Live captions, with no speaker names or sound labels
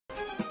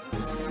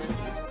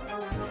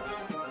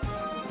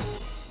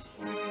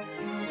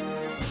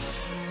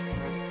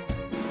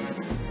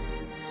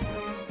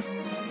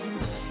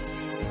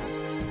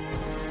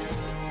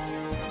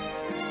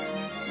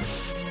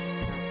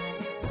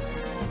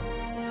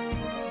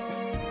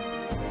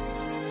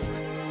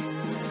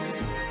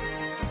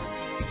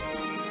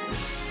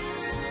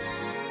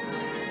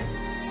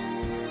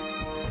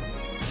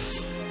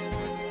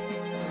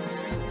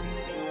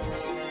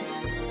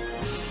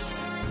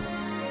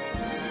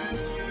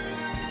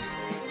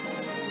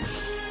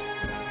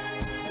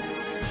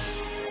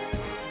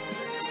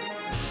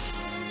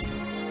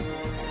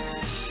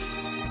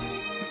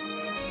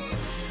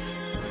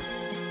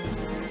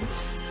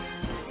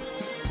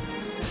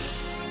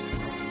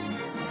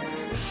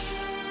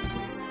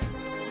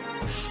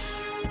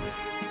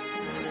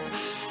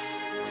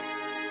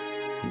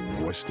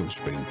Western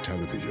Spring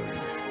Television.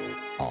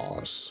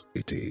 Ours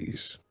it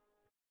is.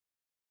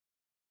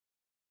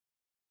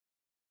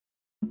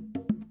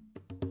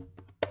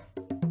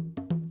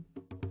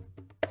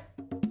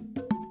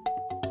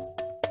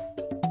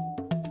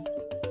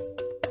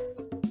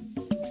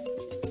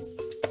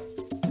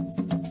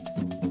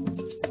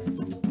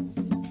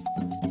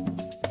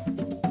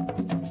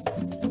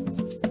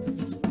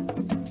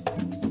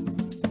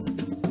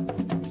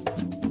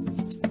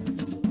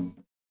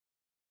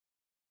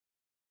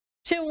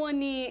 Ṣé wọ́n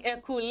ní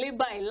ẹkú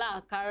lébà ìlà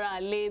àkàrà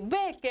lè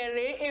bẹ́ẹ̀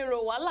kẹrẹ èrò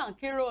wà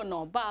láǹkírò ọ̀nà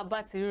bá a bá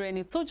ti rí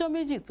ẹni tójọ́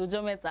méjì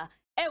tójọ́ mẹ́ta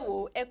ẹ wò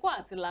ẹkú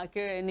àti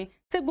làǹkírẹ ẹni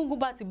tí gbogbo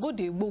bá ti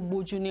bóde gbogbo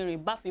ojú ni rè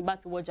bá fi bá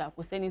ti wọjà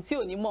kò sẹ́ni tí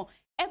ò ní mọ̀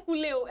ẹ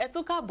kúlé o ẹ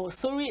tún káàbọ̀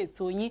sórí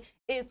ètò yín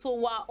ètò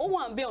wa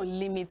OWAMBE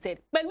Unlimited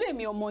pẹ̀lú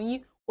èmi ọmọ yín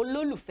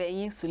olólùfẹ́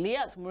yín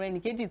Suliyat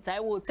Morenikeji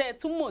Taiwo tẹ́ ẹ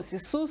túmọ̀ sí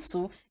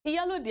Susu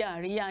ìyálòde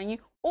àríyá yín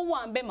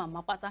OWAMBE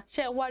màmá pátá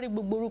ṣe wá rí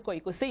gbogbo orúkọ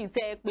yìí kò séyìí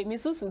tẹ́ ẹ pè mí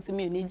Susu tí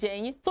mi ò ní jẹ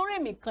yín torí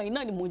èmi kan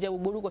iná ni mò ń jẹ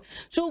gbogbo orúkọ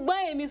ṣùgbọ́n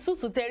èmi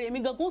Susu tẹ́rẹ̀ èmi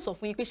gangan sọ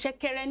fún yín pé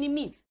ṣẹ́kẹ́rẹ́ ní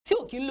mí tí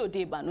ò kí ń lòde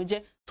ìbànújẹ́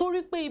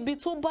torí pé ibi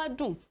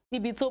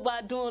tó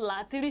bá dùn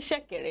láti rí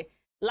ṣẹ̀kẹ̀rẹ̀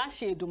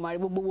láṣẹ Èdùmàrè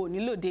gbogbo wo ní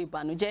lòde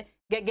ìbànújẹ́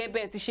gẹ́gẹ́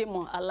bẹ́ẹ̀ ti ṣe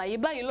mọ̀ àlàyé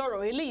báyìí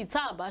lọ́rọ̀ eléyìí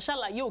tá a bá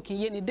ṣàlàyé òkè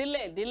yé ni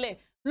délẹ̀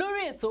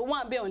lórí ètò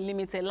OWAMBE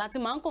Unlimited láti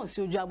máa ń kàn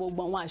sí ojú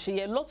agbègbè àwọn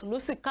àṣeyẹ lọ́tùn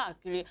lósì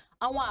káàkiri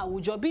àwọn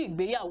àwùjọ bí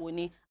ìgbéyàwó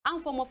ni à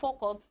ń fọmọ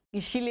fọ́kọ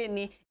ìṣílé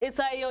ni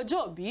ètò ayẹyẹ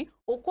ọjọ́ bí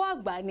òkú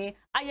àgbà ni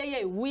ayẹyẹ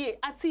ìwúyè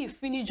àti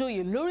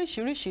ìfinijoyè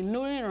lóríṣiríṣi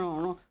lórí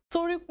ìrànràn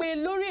torí pé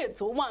lórí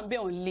ètò OWAMBE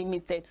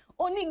Unlimited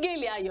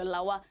onígèlè ayọ̀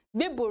làwa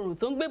gbéborùn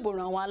tó ń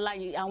gbéborùn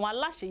àwọn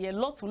aláṣeyẹ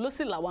lọ́tùn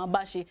lósì làwọn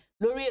bá ṣe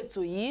lórí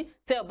ètò yìí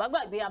tẹ́ ò bá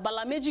gbàgbé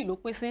abala méjì ló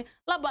pín sí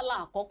lábala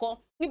àkọ́kọ́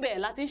níbẹ̀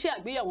láti ń ṣe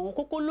àgbéyẹ̀wò àwọn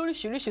kókó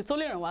lóríṣiríṣi tó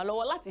lè ràn wá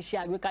lọ́wọ́ láti ṣe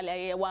àgbékalẹ̀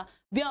ayẹyẹ wa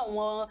bí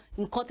àwọn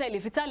nǹkan tẹ́ lè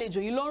fi tàlejò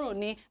yìí lọ́rùn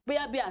ni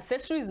bóyá bí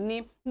accessories ni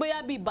bóyá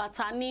bí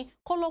bàtà ni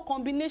color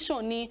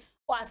combination ni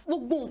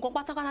gbogbo nǹkan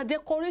pátápátá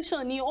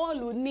decoration ni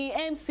hall ni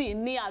MC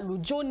ni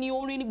àlùjọ ni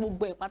orin ní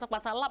gbogbo ẹ̀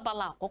pátápátá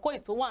lábala àkọ́kọ́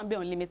ètò OWAMBE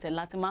Unlimited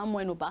láti máa ń mú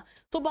ẹnu bá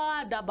tó bá wá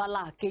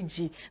dábala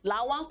kejì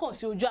làwọn kàn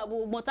sí ojú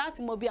agbègbè tá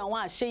ti mọ bí àwọn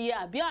àṣeyẹ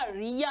àbí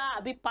àríyá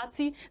àbí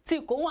pátí tí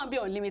kò OWAMBE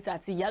Unlimited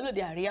àti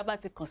ìyálòde àríyá bá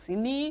ti kàn sí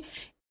ní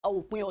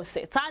òpin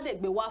ọ̀sẹ̀ táàdẹ̀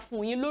gbé wá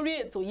fún yín lórí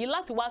ètò yìí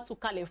láti wá tú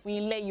kalẹ̀ fún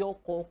yín lẹ́yọ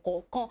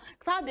kọ̀ọ̀kan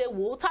táàdẹ̀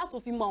wò ó táàtú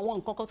fi mọ àwọn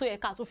nǹkan kan tó yẹ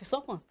ká tó fi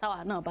sọ́kàn táwa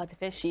náà bá ti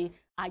fẹ́ ṣe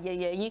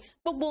ayẹyẹ yín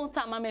gbogbo ohun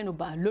tá a máa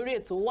mẹ́nubà lórí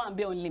ètò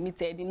OWAMBE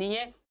Unlimited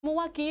nìyẹn mo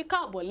wá kí yín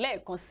káàbọ̀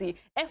lẹ́ẹ̀kan sí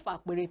ẹ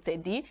fàpèrè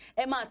tẹ̀dí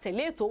ẹ máa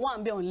tẹ̀lé ètò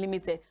OWAMBE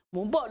Unlimited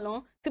mò ń bọ̀ lọ́n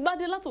tí bá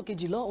dé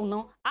látòkejì lọ́hùn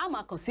náà a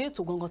máa kàn sí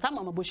ètò gangan táwọn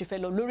ọmọ bó ṣe fẹ́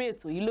lọ lórí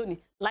ètò yìí lónìí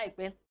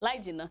láìpẹ́ láì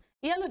jìnnà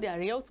ìyálòde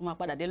àríyá ó tún máa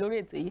padà dé lórí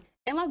ètò yìí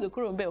ẹ má gbé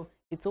kúrò ń bẹ̀ o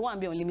ètò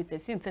OWAMBE Unlimited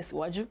sì ń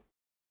tẹ̀síwájú.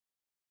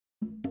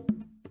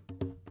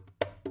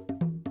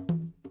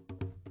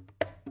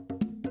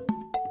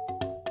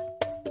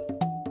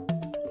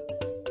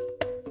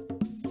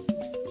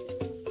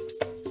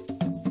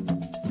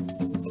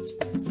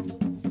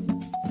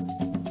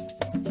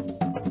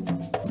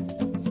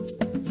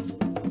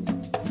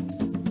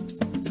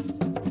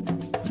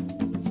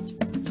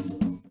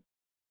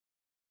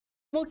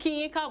 Mo kí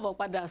yín káàbọ̀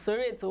padà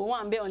sórí ètò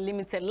OWAMBE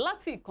Unlimited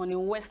láti ìkànnì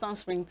Western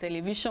Spring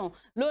Television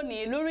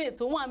lónìí lórí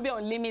ètò OWAMBE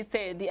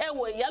Unlimited ẹ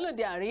wo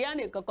ìyálòde àríyá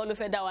nìkan kan ló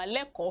fẹ́ dá wa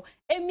lẹ́kọ̀ọ́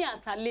èmi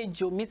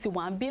àtàlejò mi ti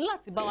wà ń bí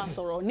láti bá wa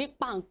sọ̀rọ̀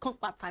nípa nǹkan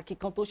pàtàkì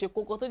kan tó ṣe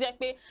kókó tó jẹ́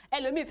pé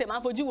ẹlòmíì tẹ̀ máa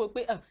ń fojú wo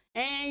pé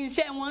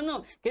iṣẹ́ wọn náà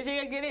kì í ṣe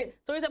kékeré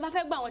torí tẹ́ bá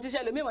fẹ́ gbà wọn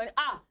ṣiṣẹ́ ẹlòmíì wọn ni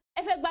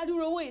ẹ fẹ́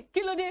gbàdúrà owó yìí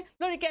kí ló dé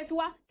lórí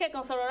kẹtiwá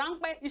kẹkàn sọ̀rọ̀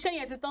ráńpẹ́ iṣẹ́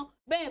yẹn ti tán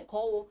bẹ́ẹ̀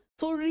kọ́ o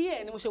torí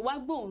ẹ̀ ni mo ṣe wá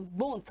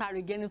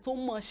gbóhùntarìgì ẹni tó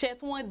mọṣẹ́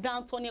tí wọ́n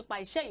dáńtọ́ nípa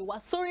iṣẹ́ yìí wá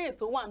sórí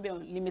ètò OWAMBE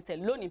Unlimited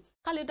lónìí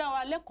ká lè dá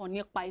wa lẹ́kọ̀ọ́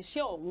nípa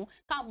iṣẹ́ ọ̀hún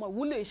ká mọ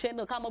ìwúlò iṣẹ́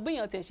náà ká mọ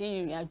béèyàn tẹ̀ ṣe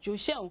ìrìn àjò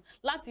iṣẹ́ ọ̀hún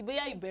láti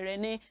bóyá ìbẹ̀rẹ̀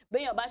ni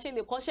béèyàn bá ṣe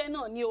lè kọ́ṣẹ́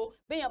náà ni o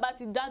béèyàn bá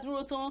ti dá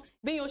dúró tán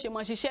béèyàn ó ṣe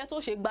mọ ṣiṣẹ́ tó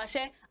ṣe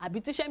gbaṣẹ́ àbí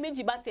tíṣẹ́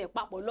méjì bá tiẹ̀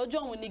papọ̀ lọ́jọ́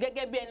òun ni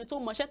gẹ́gẹ́ bí ẹni tó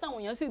mọṣẹ́ táwọn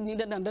èèyàn sì ní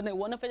dandan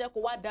ìwọ náà fẹ́ jẹ́ kó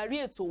wá darí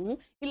ètò òun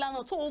ìlànà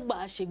tó gbà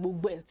ṣe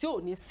gbogbo ẹ̀ tí ò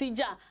ní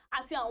síjà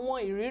àti àwọn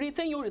ìrírí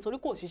téyìn ò rí torí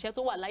kò ṣiṣẹ́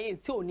tó wà láyé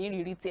tí ò ní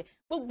rírí tẹ̀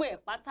gbogbo ẹ̀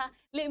pátá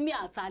lémi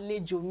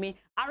àtàlejò mi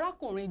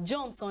arákùnrin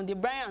John Sunday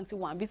Brian ti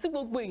wà níbi tí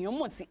gbogbo èèyàn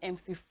mọ̀ sí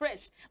MC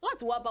Fresh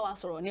láti wá bá wa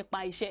sọ̀rọ̀ nípa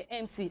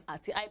iṣẹ́ MC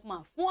àti hype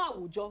man fún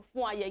àwùjọ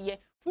fún ayẹyẹ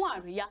fún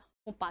àríyá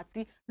fún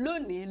pàtí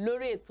lónìí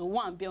lórí ètò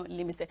OWAMBE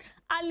Unlimited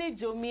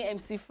àlejò mi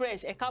MC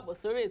Fresh ẹ káàbọ̀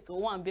sórí ètò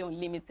OWAMBE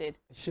Unlimited.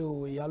 ṣé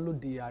o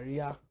ìyálòde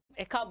àríyá.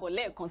 ẹ káàbọ̀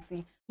lẹ́ẹ̀kan sí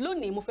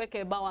lónìí mo fẹ́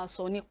kẹ́ bá wa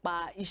sọ nípa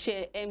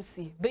iṣẹ́ MC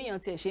béèyàn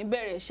tiẹ̀ ṣe ń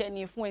bẹ̀rẹ̀ iṣẹ́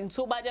ni fún ẹni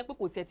tó bá jẹ́ pé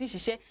kò tiẹ̀ ti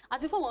ṣiṣẹ́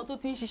àti fún àwọn tó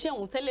ti ń ṣiṣẹ́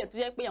òun tẹ́lẹ̀ tó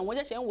jẹ́ pé àwọn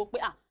ṣẹ̀ṣẹ̀ ń wo pé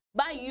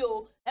báyìí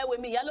o ẹwẹ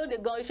mi ìyálòde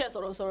gan iṣẹ́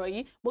sọ̀rọ̀sọ̀rọ̀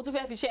yìí mo tún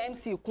fẹ́ fi ṣe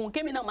MC kún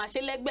kémi náà máa ṣe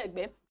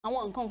lẹ́gbẹ̀gbẹ́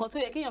àwọn nǹkan kan tó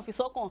yẹ kéèyàn fi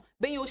sọ́kàn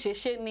béèyàn ó ṣe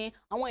ṣe ni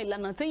àwọn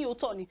ìlànà téèyàn ó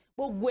tọ̀ ni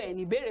gbogbo ẹ̀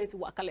ní ìbéèrè ti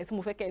wà kalẹ̀ tí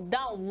mo fẹ́ kẹ́ dá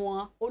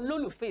àwọn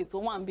olólùfẹ́ ètò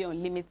OWAMBE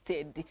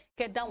Unlimited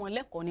kẹ́ dá wọn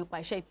lẹ́kọ̀ọ́ nípa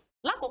iṣẹ́ yìí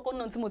lákọ̀ọ́kọ́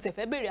náà tí mo tẹ̀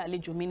fẹ́ béèrè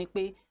àlejò mi ni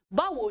pé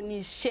báwo ni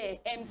iṣẹ́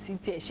MC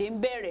tiẹ̀ ṣe ń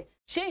bẹ̀rẹ̀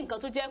ṣé nǹkan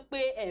tó jẹ́ pé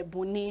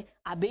ẹ̀bùn ni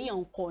àbẹ́yàn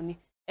ń kọ́ ni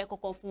ẹ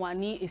kọ́kọ́ fún wa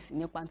ní èsì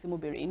nípa tí mo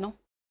béèrè iná.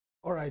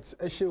 All right,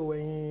 ẹ ṣé o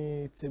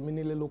ẹ̀yin tèmi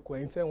nílé lóko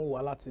ẹ̀yin tẹ́ ń wò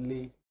wá láti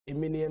ilé.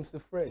 Èmi ni MC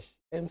Fresh,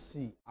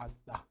 MC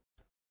àgbà.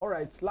 All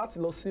right, láti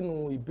lọ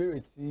sínú ìbéèrè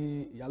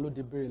tí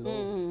Ìyálóde béèrè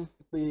lọ́wọ́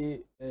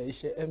pé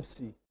iṣẹ́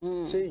MC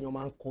ṣé èèyàn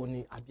máa ń kọ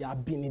ni àbí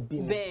abínibí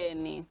ni?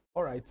 Bẹ́ẹ̀ni.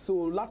 All right,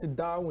 so láti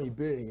dáhùn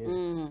ìbéèrè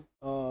yẹn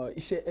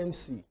iṣẹ́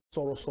MC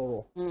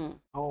sọ̀rọ̀sọ̀rọ̀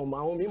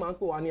àwọn mi máa ń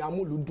pè wá ní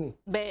amúlùúdùn.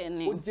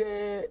 Bẹ́ẹ̀ni. Ó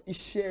jẹ́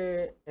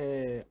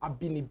iṣẹ́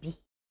abínibí.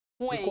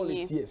 We call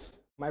it,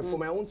 yes. For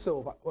my own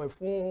self,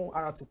 fún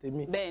ara ti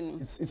tèmi,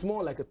 it's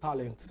more like a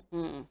talent.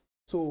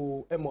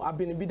 So,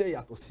 abínibí dẹ̀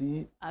yàtọ̀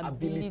sí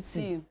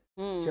ability.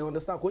 Ṣé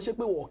understand? Kò ṣe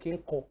pé wọ́n kì í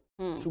kọ.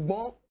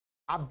 Ṣùgbọ́n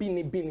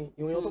abínibí ni.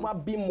 Èèyàn tó bá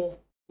bímọ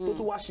tó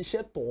tún wá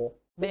ṣiṣẹ́ tọ̀ ó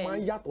máa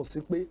ń yàtọ̀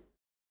sí pé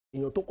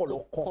èèyàn tó kọ̀ lọ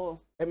kọ́.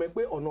 Ẹ mọ̀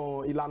pé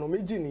ọ̀nà ìlànà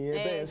méjì nìyẹn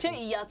bẹ́ẹ̀ sí. Ṣé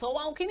ìyàtọ̀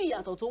wá kí ni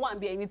ìyàtọ̀ tó wà ń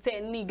bí ẹni tẹ́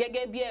ẹ ní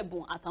gẹ́gẹ́ bí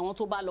ẹ̀bùn àtàwọn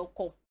tó bá lọ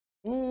kọ́?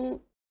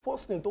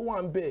 First thing tó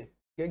wà ń bẹ̀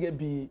gẹ́gẹ́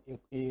bí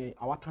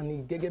àwa ta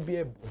ni gẹ́gẹ́ bí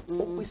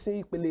ẹ̀bùn ó pín sí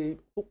ìpele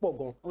tó pọ̀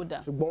gan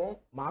ṣùgbọ́n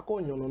màá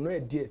kọ́ yànnàná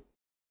ẹ̀ díẹ̀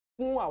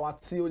fún àwa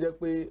tí ó jẹ́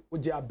pé ó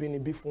jẹ́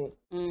abínibí fún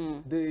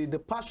the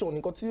passion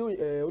nǹkan tí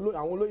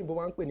àwọn olóyìnbó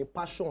máa ń pè ní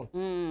passion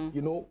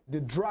you know the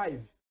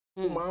drive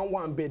tó máa ń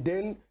wà ń bẹ̀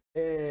then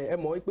ẹ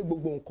mọ̀ pé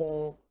gbogbo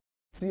nǹkan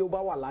tí ó bá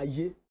wà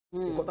láyé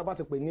nǹkan tá bá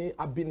ti pè ní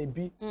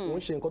abínibí ó ń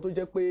ṣe nǹkan tó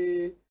jẹ́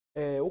pé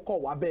ó kàn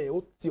wá bẹ́ẹ̀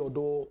ó ti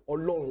ọ̀dọ̀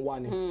Ọlọ́run wa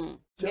ni.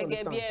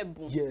 Gẹ́gẹ́ bí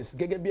ẹ̀bùn. Yes,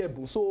 gẹ́gẹ́ bí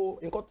ẹ̀bùn. So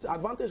nǹkan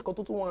advantage kan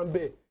tó tún wà ń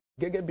bẹ̀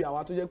gẹ́gẹ́ bí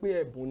àwa tó jẹ́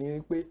pé ẹ̀bùn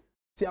ni pé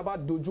tí a bá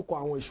dojúkọ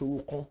àwọn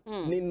ìṣòro kan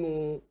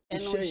nínú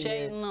iṣẹ́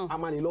yẹn a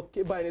máa lè lọ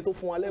ké bá ẹni tó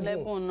fún wa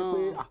lẹ́bùn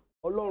pé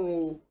Ọlọ́run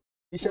o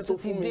iṣẹ́ tó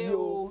fún mi yìí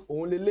o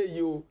òun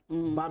leléyìí o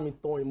bá mi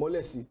tan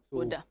ìmọ́lẹ̀ sí.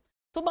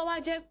 Tó bá wá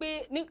jẹ́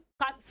pé ní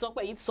ká ti sọ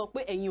pé èyí ti sọ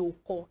pé ẹ̀yin ò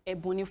kọ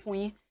ẹ̀bùn ni fún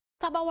yín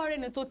tá bá wá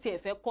rẹ́ni tó tiẹ̀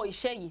fẹ́ kọ́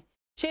iṣẹ́ yìí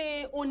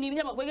ṣé o ní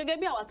jẹ́ mọ̀ pé gẹ́gẹ́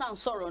bí àwa tá à ń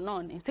sọ̀rọ̀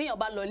náà ni téèyàn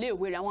bá lọ ilé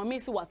ìwé rẹ̀ àwọn míì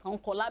sì wà tán ń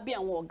kọ lábẹ́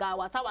àwọn ọ̀gá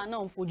wa táwa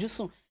náà ń fojú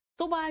sùn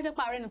tó bá jẹ́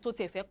pé ààrẹ ni tó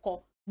tiẹ̀ fẹ́ kọ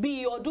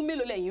bí ọdún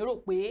mélòó lẹ́yìn rò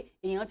pé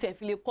èèyàn tiẹ̀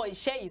fi lè kọ́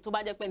iṣẹ́ yìí tó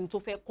bá jẹ́ pé ẹni tó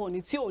fẹ́ kọ́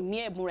ni tí ò ní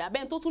ẹ̀bùn rẹ̀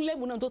abẹ́ni tó tún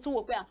lẹ́bùn náà tó tún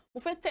wò pé mo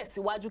fẹ́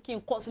tẹ̀síwájú kí n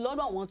kọ́ sí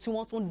lọ́dọ̀ àwọn tí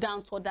wọ́n tún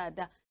dáńtọ́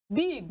dáadáa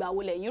bí ìgbà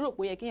wo lẹ́yìn rò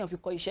pé ó yẹ kéèyàn fi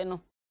kọ́ iṣẹ́ náà.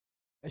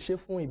 Ẹ ṣé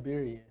fún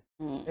ìbéèrè yẹn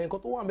nǹkan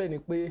tó wà ń bẹ̀ ni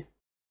pé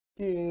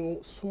kí n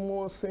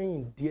súnmọ́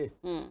sẹ́yìn díẹ̀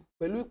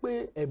pẹ̀lú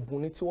pé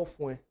ẹ̀bùn ni tí wọ́n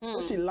fún ẹ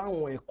ó sì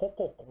láwọn ẹ̀kọ́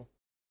kọ̀ọ̀kan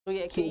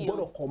tí o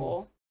gbọ́dọ̀ kọ́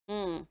mọ̀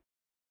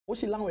ó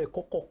sì láwọn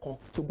ẹ̀kọ́ kọ̀ọ̀kan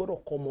tí o gbọ́dọ̀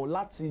kọ́ mọ̀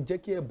láti jẹ́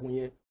kí ẹ̀bùn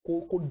yẹn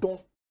kó dán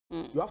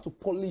you have to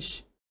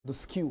polish the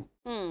skill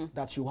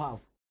that you have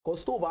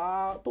because tó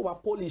bá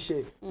polish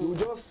ẹ you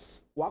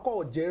just wà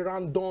kọ́ jẹ́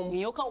random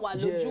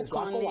yes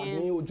wà kọ́ wà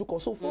ní ojú kan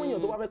so fún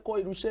èèyàn tó bá fẹ́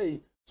kọ́ irúṣẹ́ yìí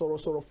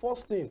sọ̀rọ̀sọ̀rọ̀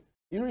first thing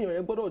irú èèyàn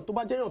yẹn gbọ́dọ̀ tó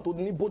bá jẹ́ èèyàn tó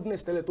ní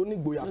boldness tẹ́lẹ̀ tó ní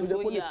ìgboyà tó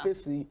jẹ́ kó lè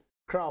face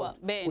crowd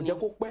kò jẹ́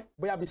kó pẹ́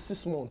bóyá bí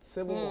 6 months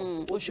 7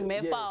 months oṣù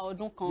mẹ́fà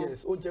ọdún kan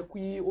yes ó jẹ́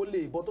kí ó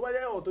lè bọ́ tó bá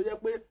jẹ́ èèyàn tó jẹ́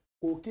pé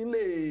kò kí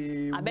lè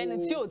abẹ́ni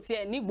tí ò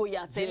tiẹ̀ ní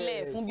ìgboyà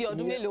tẹ́lẹ̀ fún bí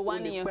ọdún mélòó wá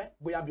nìyẹn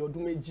bóyá bí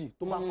ọdún méjì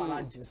tó bá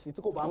fara jìn sí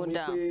tí kò bá mú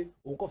pé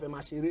òun kò fẹ́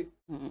máa ṣeré.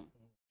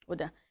 Ó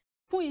dáa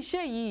fún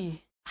iṣẹ́ yìí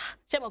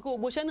ṣe mọ̀ pé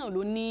gbogbo iṣẹ́ náà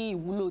ló ní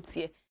ìwúlò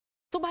tiẹ̀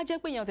tó bá jẹ́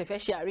pé èèyàn tẹ̀ fẹ́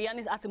ṣe àríyá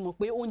ní àti mọ̀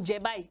pé oúnjẹ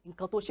báyìí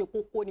nǹkan tó ṣe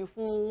kókó ni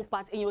fún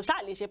pati èèyàn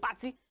ṣáà lè ṣe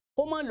pati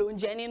kó má lo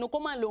oúnjẹ nínú kó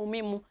má lo ohun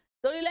mímu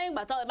torí lẹ́yìn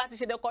ìgbà táwọn bá ti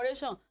ṣe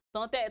decoration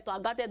tán tẹ́ ẹ̀tọ́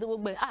àgátẹ́dọ́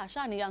gbogbo ẹ̀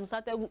ṣáà ní yanu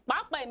sátẹ́gùn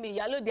pàápàá èmi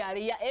Ìyálóde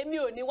àríyá èmi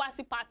ò ní wá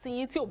sí pati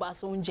yín tí ò bá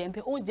so oúnjẹ ń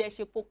bẹ oúnjẹ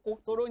ṣe kókó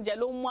torí oúnjẹ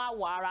ló mú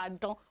àwọ̀ ara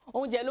dán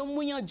oúnjẹ ló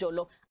mú yàn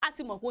jọ̀lọ̀ á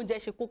ti mọ̀ pé oúnjẹ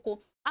ṣe kókó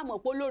á mọ̀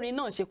pé olórin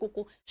náà ṣe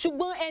kókó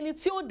ṣùgbọ́n ẹni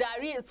tí ó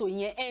darí ètò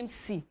yẹn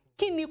MC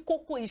kí ni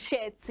kókó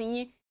iṣẹ́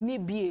tiyín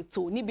níbi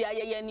ètò níbi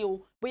ayẹyẹ ni o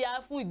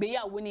bóyá fún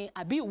ìgbéyàwó ni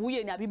àbí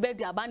ìwúyè ni àbí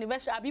birthday àbí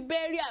anniversary àbí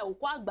burial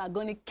òkú àgbà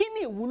gan ni kí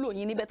ni ìwúlò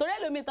yín níbẹ̀ torí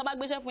ẹlòmíín tán bá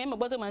gbéṣẹ́ fún yín mọ̀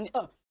gbọ́ tó máa ní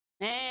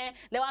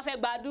lẹ wá fẹ́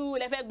gba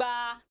lẹ fẹ́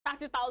gba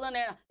 30,000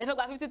 naira lẹ fẹ́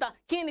gba 50,000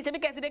 kí ni ṣe bí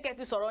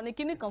kẹ́tì sọ̀rọ̀ ni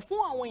kíní kan fún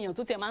àwọn èèyàn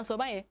tó tiẹ̀ máa ń sọ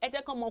báyẹn ẹ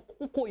jẹ́ kán mọ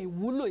kókó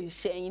ìwúlò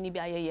iṣẹ́ yín níbi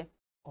ayẹyẹ.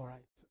 All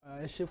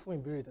right, ẹ ṣé fún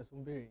ìbéèrè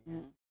tẹ̀sùn béèrè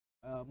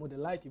mo dẹ̀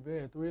like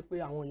ìbéèrè torí pé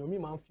àwọn èèyàn míì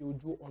máa ń fi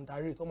ojú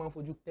underrate tó máa ń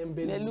fojú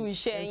tẹ́ńbẹ́lú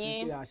iṣẹ́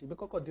yín àṣebí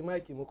kọ́kọ́ dín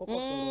máìkì mú kọ́kọ́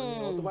sọ̀rọ̀ ni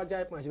àwọn tó bá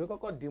já ìpín àṣebí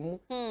kọ́kọ́ dín mú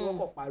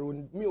kọ́kọ́ pariwo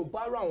mi ò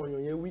bá rú àwọn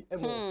èèyàn yẹn wí ẹ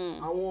mọ̀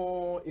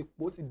àwọn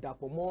èpò ti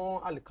dàpọ̀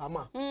mọ́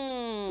àlìkámà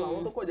so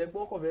àwọn tó kọ̀ jẹ́ pé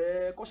wọ́n kọ̀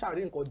fẹ́ kọ́ṣà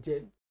rí nǹkan jẹ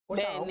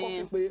kọ́ṣà àwọn kọ́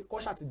fi pé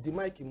kọ́ṣà ti dín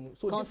máìkì mú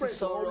so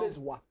difference always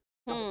wà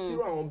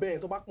tírú àwọn bẹ́ẹ̀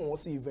tó bá pọ̀ wọ́n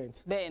sí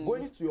event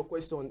going to your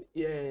question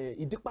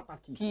ìdí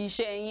pàtàkì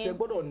tẹ́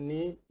gbọ́dọ̀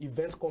ní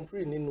event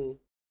compre nínú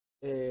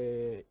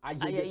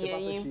ayẹyẹ tẹ́ bá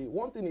fẹ́ ṣe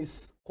one thing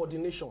is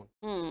coordination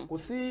kò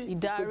sí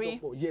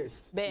ìpéjọpọ̀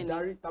yes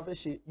ìdarí tá fẹ́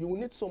ṣe you will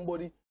need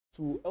somebody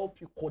to help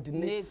you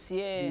coordinate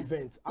the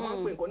event a máa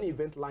ń pè nǹkan ní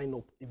event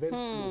line-up event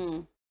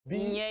flow bí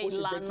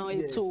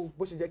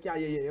bó ṣe jẹ́ kí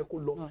ayẹyẹ yẹn kó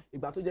lọ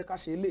ìgbà tó jẹ́ ká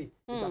ṣe eléyìí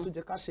ìgbà tó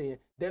jẹ́ ká ṣe yẹn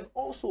then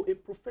also a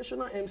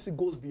professional MC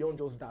goes beyond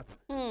just that.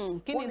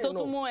 kí ni tó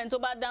tún mú ẹni tó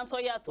bá dáńtọ́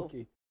yàtọ̀.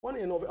 okay funny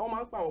enough wọ́n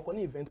máa ń pa àwọn kan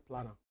ní event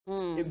planner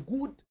a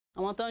good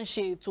àwọn tó ń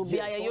ṣe ètò bí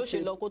ayẹyẹ yóò ṣe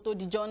lọ kó tó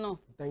dijọ́ náà.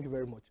 Thank you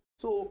very much.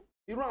 So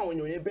irú àwọn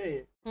èèyàn yẹn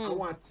bẹ́ẹ̀ yẹn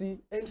àwọn àti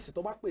MC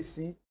tó bá pè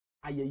sí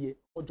ayẹyẹ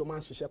ọjọ́ máa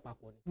ń ṣiṣẹ́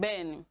papọ̀ ni.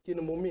 bẹ́ẹ̀ni. kí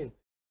ni mo mean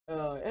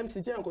MC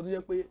jẹ́ nǹkan tó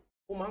jẹ́ pé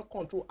ó máa ń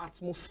control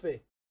atmosphere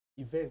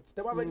event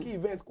tẹ́ bá fẹ́ kí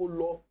event kó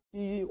lọ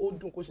kí ó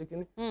dùn kó ṣe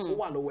kíní ó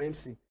wà lọ́wọ́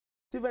MC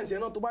tí event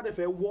yẹn náà tó bá dẹ̀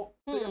fẹ́ wọ́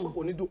tó yẹ pé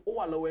kò ní dùn ó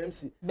wà lọ́wọ́ MC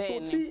so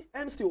tí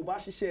MC ò bá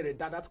ṣiṣẹ́ rẹ̀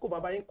dáadáa tí kò bá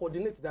bá yín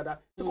coordinate dáadáa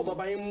tí kò bá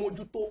bá yín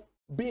mójútó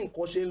bí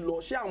nǹkan ṣe ń lọ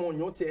ṣé àwọn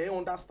èèyàn tiẹ̀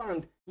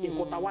understand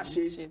nǹkan tá a wá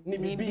ṣe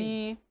níbi bí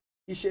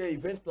iṣẹ́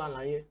event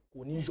planner yẹn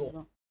kò ní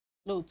yọ.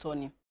 lóòótọ́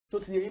ni. tó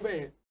ti yẹ yín bẹ́ẹ̀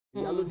yẹn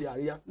ìyálóde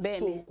àríyá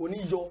so kò ní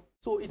yọ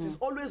so it is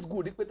always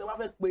good pé tẹ́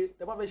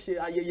bá fẹ́ ṣe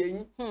ayẹyẹ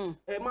yín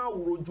ẹ má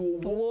rojú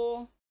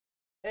owó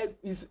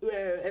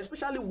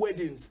especially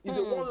weddings is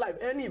a one life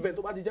any event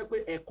tó bá ti jẹ́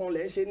pé ẹ̀kan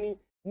lẹ̀ ń ṣe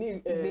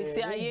ní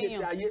ìgbésí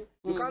ayé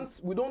you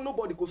can't we don't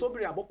nobody kò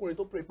sóbìnrin àbọ́kùnrin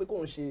tó pray pé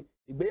kò ń ṣe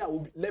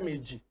ìgbéyàwó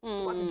lẹ́ẹ̀mejì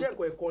tó bá ti jẹ́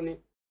nǹkan ẹ̀kan ni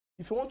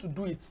if you want to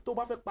do it tó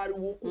bá fẹ́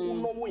pariwo kó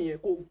náwó yẹn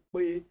kó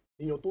pe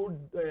èèyàn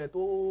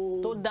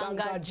tó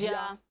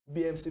dángájíá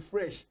BMC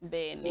fresh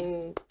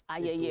fún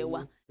ayẹyẹ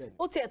wa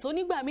ó tiẹ̀ tó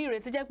nígbà míì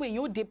retí jẹ́ pé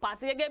èèyàn ó de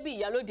pati gẹ́gẹ́ bí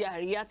ìyálóde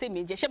àríyá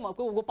tèmi jẹ́ ṣé mọ̀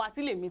pé gbogbo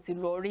pati lèmi ti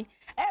lọ rí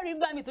ẹ rí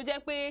gbà mí tó jẹ́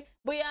pé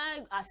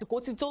bóyá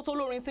àsìkò ti tó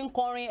lórin ti ń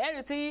kọrin ẹ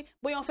rí tí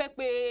bóyá wọ́n fẹ́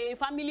pe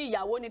fámílì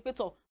ìyàwó ni pé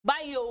tọ̀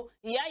báyìí o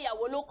ìyá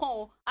ìyàwó ló kàn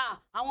o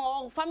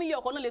àwọn fámílì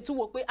ọkọ náà lè tún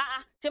wò pé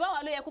ṣe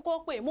báwa ló yẹ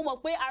kókó pé mo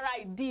mọ̀ pé ara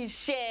ìdí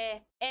iṣẹ́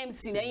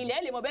MC lẹ́yìn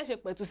ilẹ̀ lè mọ bẹ́ẹ̀ ṣe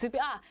pẹ̀tù sí pé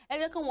ẹ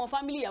jẹ́ káwọn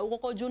fámílì ìyàwó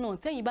kọ́kọ́ jó náà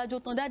tẹ́yìn bá jó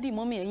tán dádì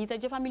mọ́mì ẹ̀yin tẹ́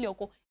jẹ́ fámílì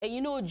ọkọ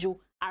ẹ̀yin náà jó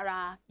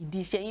ara ìdí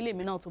iṣẹ́ yín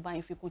lèmi náà tó bá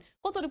yín fi kún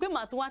kó tó di pé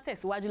màá tún wá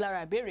tẹ̀síwájú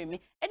lára ìbéèrè mi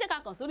ẹ jẹ́ ká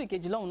kàn sórí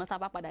ìkejì lọ́hùn náà tá a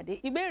bá padà dé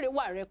ìbéèrè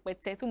wà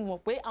rẹpẹtẹ tí mo mọ̀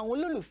pé àwọn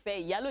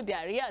olólùfẹ́ ìyálóde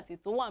àríyá àti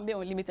tó wà ń bẹ̀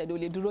Unlimited ò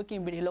lè dúró kí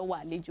n béèrè lọ́wọ́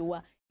àlejò wa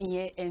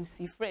ìyẹn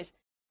MC Fresh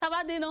tá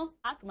bá dé náà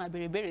á tún máa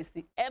béèrè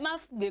sí ẹ má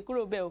gbé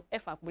kúrò bẹ́ẹ̀ o ẹ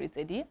fà pèrè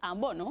tẹ̀dí à ń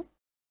bọ̀ náà.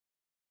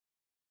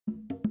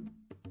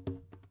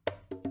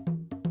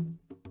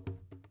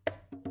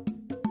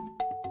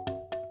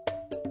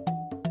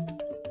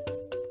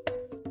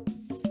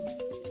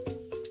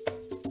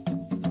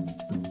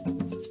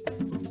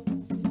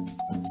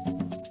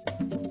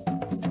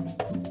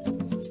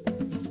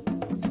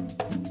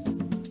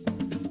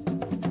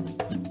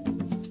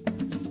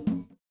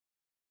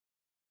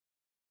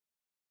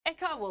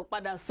 káàbọ̀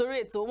padà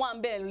sórí ètò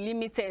OWAMBE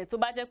Unlimited tó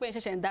bá jẹ́ pé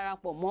ṣẹ̀ṣẹ̀ ń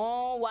darapọ̀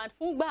mọ́ wa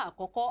fúngbà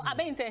àkọ́kọ́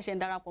abẹ́yìn tẹ́ ṣẹ̀ṣẹ̀ ń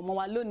darapọ̀ mọ́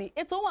wa lónìí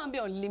ètò OWAMBE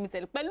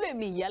Unlimited pẹ̀lú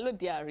èmi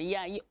ìyálóde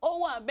àríyá yìí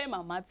OWAMBE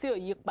màmá tí ò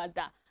yí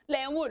padà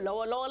lẹ́ ń wò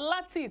lọ́wọ́lọ́wọ́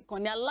láti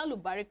ìkànnì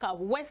alálùbáríkà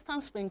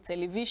Western Spring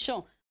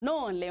Television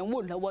náà lẹ́ ń wò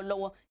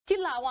lọ́wọ́lọ́wọ́ kí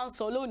là wá ń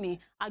sọ lónìí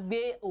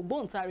àgbé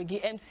ògbóǹtarìgì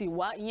MC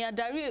wa ìyẹn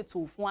adarí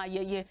ètò fún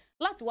ayẹyẹ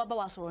láti wá bá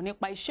wa sọ̀rọ̀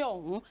nípa iṣẹ́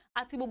ọ̀hún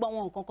àti gbogbo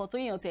àwọn nǹkan kan tó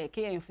yàn tẹ̀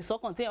kí ẹ̀yìn fi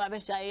sọ́kàn tí ẹ̀ bá fẹ́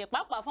ṣe ayẹyẹ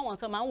pàápàá fáwọn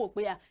tó máa ń wò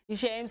pé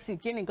iṣẹ́ MC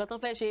kí ni nǹkan tó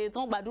fẹ́ ṣe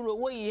tó ń gbàdúrà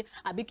owó yìí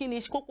àbí kí ni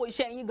kókó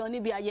iṣẹ́ yín gan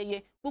níbi ayẹyẹ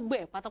gbogbo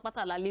ẹ̀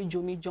pátápátá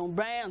lálejò mi John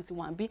Bryant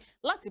wà ń bí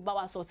láti bá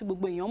wa sọ tí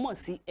gbogbo èèyàn mọ̀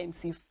sí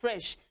MC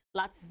Fresh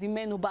láti ti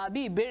mẹ́nubà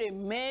bí ìbéèrè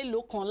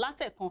mélòó kan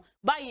látẹ̀kan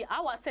báyìí á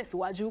wá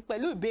tẹ̀síwájú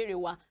pẹ̀lú ìbéèrè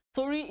wa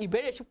torí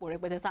ìbéèrè ṣìpò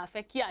rẹpẹtẹ tá a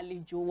fẹ́ kí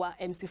àlejò wa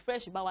MC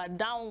Fresh bá wa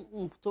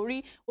dáhùn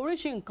torí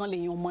oríṣi nǹkan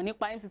lèèyàn mọ̀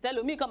nípa MC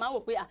tẹ́lómi kan máa ń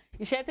wò pé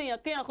iṣẹ́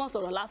kéèyàn kan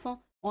sọ̀rọ̀ lásán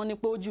wọn ni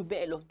pé ó jù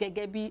bẹ́ẹ̀ lọ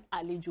gẹ́gẹ́ bí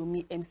àlejò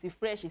mi MC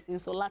Fresh ṣe ń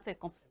sọ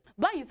látẹ̀kan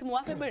báyìí tí mo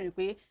wá fẹ́ bẹ̀rẹ̀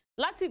pé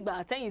láti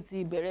ìgbà tẹ́yìn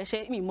ti bẹ̀rẹ̀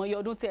iṣẹ́ mi ìmọ̀ye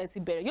ọdún tẹ́ ẹ ti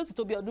bẹ̀rẹ̀ yóò ti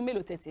tó bí ọdún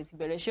mélòó tẹ́ ẹ ti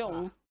bẹ̀rẹ̀ iṣẹ́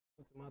ọ̀hún.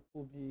 ó ti máa tó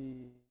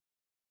bí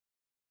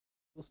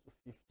close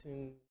to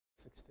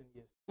 16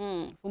 years.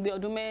 Fún bí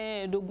ọdún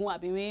mẹ́ẹ̀ẹ́dógún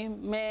àbí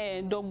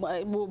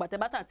mẹ́ẹ̀ẹ́dọ́gbọ̀n gbogbo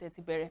bàtẹ́bàtà tẹ́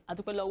ti bẹ̀rẹ̀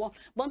àdúpẹ́ lọ́wọ́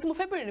bọ́n tí mo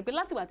fẹ́ bẹ̀rẹ̀ ni pé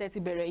láti ìgbà tẹ́ ti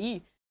bẹ̀rẹ̀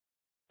yìí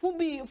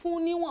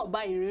fún níwọ̀nba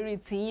ìrírí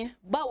tiyín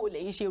báwo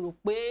lẹ̀yin ṣe rò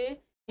pé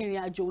ìrìn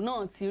àjò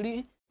náà ti rí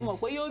mọ̀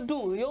pé yóò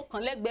dùn yóò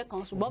kàn lẹ́gbẹ̀ẹ́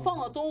kan ṣùgbọ́n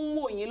fáwọn tó ń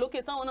wò yín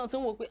lókè táwọn náà tó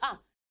ń wò pé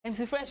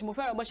MC Fresh mo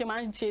fẹ́ràn bó ṣe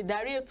máa ń ṣe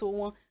darí ètò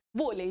wọn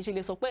bó lẹ̀yin ṣe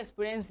lè sọ pé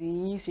experience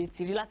yín ṣe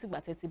ti rí láti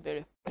ìgbà tẹ́ ti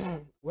bẹ̀rẹ̀.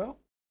 Well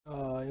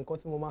nǹkan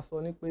tí mo máa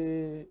sọ ni pé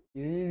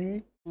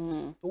ìrírí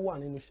tó wà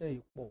nínú iṣẹ́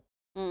yìí pọ̀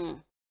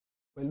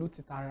pẹ̀lú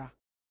títara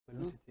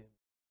pẹ̀lú títí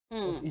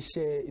ẹ̀mí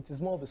iṣẹ́ it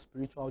is more of a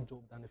spiritual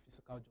job than a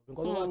physical job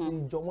nǹkan tó bá ti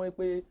jọ mọ́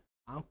pé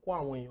à ń kó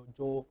àwọn èèyàn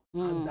jọ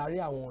à ń darí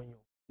àwọn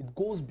èèyàn it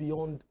goes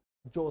beyond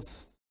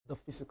just the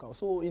physical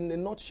so in a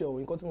nutshell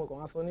nǹkan tí mo kàn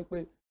wá sọ ni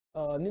pé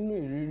nínú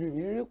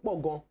ìrírí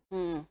pọ̀ gan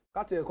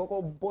káti ẹ̀ kọ́kọ́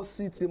bọ́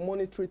sí ti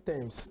monetary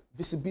terms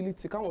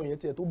visibility káwọn èèyàn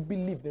tiẹ̀ tó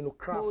believe nínú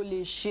craft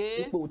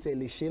ipò tẹ̀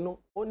lè ṣe ná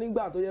ó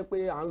nígbà tó yẹ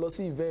pé à ń lọ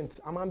sí event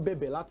a máa ń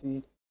bẹ̀bẹ̀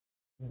láti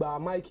gba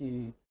máìkì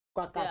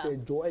káàkiri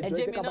ẹjọ́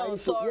ẹjẹ́ ká bá yín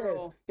ṣe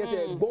yes kẹtì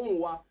ẹ̀ gbóhùn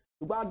wa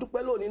ṣùgbọ́n a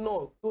dúpẹ́ lónìí náà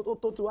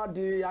tó ti wá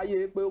di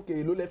ayé pé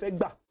òkè ló lẹ fẹ́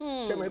gbà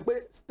ṣe mọ̀ pé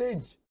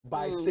stage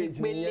by stage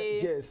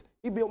nìyẹn yes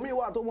ibi omi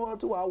wà tó wọ́n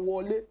tún wà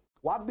wọlé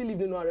wàá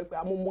believe nínú rẹ pé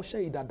a mọ mọṣẹ́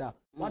yìí dáadáa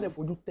wàá dẹ̀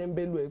fojú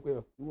tẹ́ńbẹ́lú ẹ pé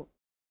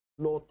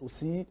lọ tò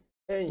sí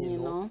ẹ̀yìn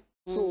náà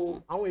so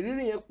àwọn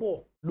ìrírí yẹn pọ̀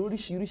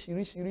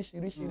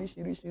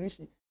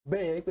lóríṣiríṣiríṣiríṣiríṣiríṣi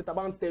bẹ́ẹ̀ yẹn pé ta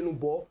bá ń tẹnu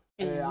bọ̀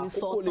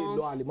àkókò lè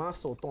lọ àlè má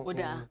sọ tán. ó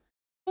dáa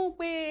fún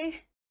pé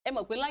ẹ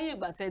mọ̀ pé láyé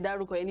ìgbà tẹ́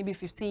dárúkọ ẹ níbi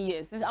 15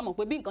 years a mọ̀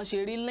pé bí nǹkan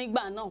ṣe rí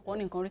nígbà náà kọ́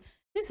nìkan rí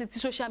nísìsiyìí tí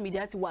social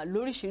media ti wà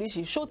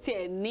lóríṣiríṣi ṣó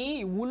tiẹ̀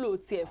ní ìwúlò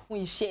tiẹ̀ fún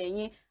iṣẹ́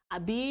yín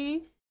àbí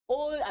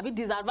àbí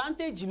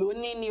disadvantage ló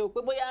ní ni o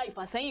pé bóyá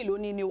ìfàsẹ́yìn ló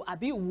ní ni o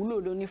àbí ìwúlò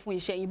ló ní fún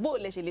iṣẹ́ yín bó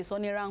lẹ ṣe lè sọ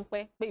ní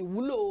ráńpẹ́ pé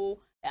ìwúlò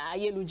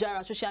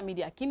ayélujára social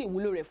media kí ni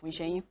ìwúlò rẹ̀ fún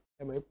iṣẹ́ yín.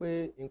 ẹ mọ̀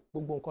pé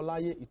gbogbo nǹkan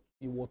láyé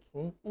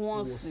ìwọ̀tún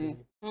ìwọ̀sí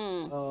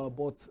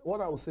but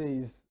what I would say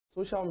is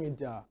social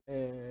media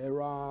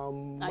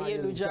ẹ̀rọ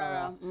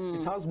ayélujára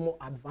it has more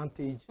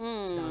advantage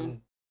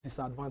than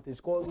disadvantage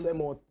because ẹ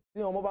mọ̀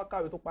tí ọmọ bá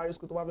kàwé tó parí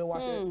school tó bá fẹ́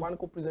wáṣẹ́ wá ní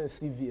kó present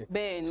CV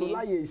ẹ̀ so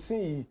láyé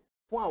ìsinyìí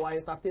fún àwa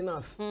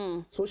entertainers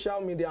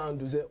social media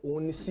handles ẹ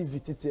òun ní CV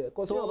títí ẹ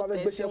kọ́ sọ́wọ́n bá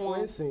fẹ́ gbéṣẹ́ fún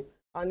ẹ̀ sìn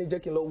á ní jẹ́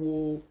kí n lọ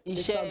wo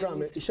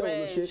Instagram ẹ iṣẹ́ wo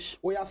ló ṣe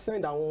ó yá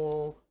send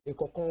àwọn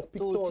nǹkan kan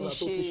pictures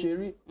tó ti ṣe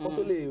rí kó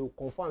tó lè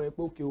confirm ẹ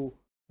pé òkè o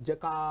jẹ́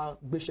ká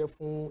gbéṣẹ́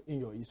fún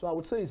èèyàn yìí so I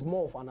would say it's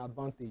more of an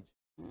advantage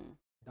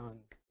than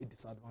a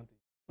disadvantage.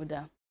 ó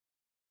dáa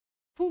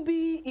fún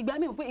bí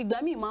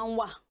ìgbà míì máa ń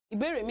wà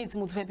ìbéèrè míì tí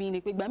mo ti fẹ́ bí yín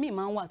ni pé ìgbà míì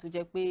máa ń wà tó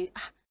jẹ́ pé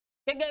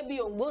gẹ́gẹ́ bí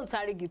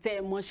ògbóǹtarìgì tẹ́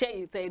ẹ mọṣẹ́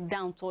yìí tẹ́ ẹ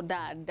dáhùn tó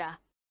dáadáa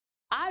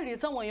a rí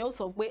táwọn èèyàn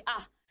sọ pé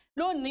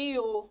lónìí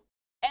o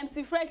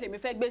MC Fresh lèmi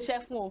fẹ́ gbéṣẹ́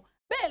fún o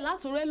bẹ́ẹ̀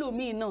látúnrẹ́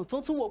lòmíì náà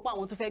tó tún wò pé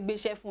àwọn tó fẹ́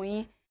gbéṣẹ́ fún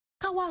yín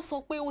ká wá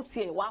sọ pé ó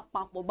tiẹ̀ wá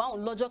papọ̀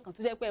báwọn lọ́jọ́ kan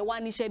tó jẹ́ pé ẹ wá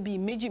níṣẹ́ bíi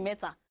méjì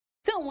mẹ́ta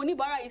tí àwọn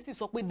oníbàárà yìí sì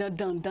sọ pé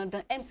dandan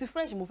MC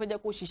Fresh mo fẹ́ jẹ́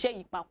kó ṣiṣẹ́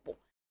yìí papọ̀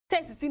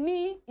tẹ̀sí ti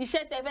ní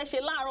iṣẹ́ tẹ́ fẹ́ ṣe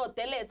láàárọ̀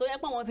tẹ́lẹ̀ tó yẹ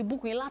pé àwọn ti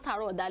búkù yín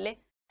látàárọ̀ dalẹ́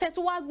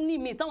tẹ́tú wá ní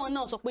mi táwọn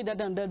náà sọ pé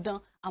dandan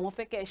àwọn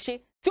fẹ́ kẹ́ ẹ ṣe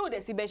tí ò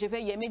dẹ̀ sí bẹ́ẹ̀ ṣe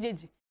fẹ́ yẹ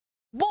méjèèjì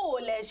bó o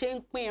lẹ ṣe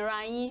ń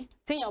pinra yín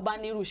téèyàn bá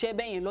ní irú iṣẹ́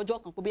bẹ́ẹ̀ yẹn lọ́jọ́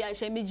kan pé bí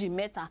iṣẹ́ méjì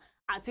mẹ́ta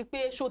àti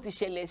pé ṣó ti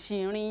ṣẹlẹ̀ sí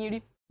rin rí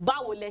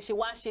báwo lẹ ṣe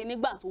wá ṣe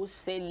nígbà tó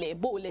ṣẹlẹ̀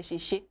bó o lẹ ṣe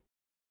ṣe.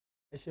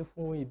 ẹ ṣe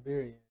fún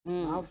ìbéèrè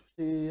yẹn a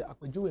ṣe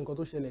àpèjúwe nǹkan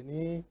tó ṣẹlẹ̀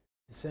ní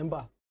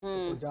December tó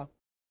kọjá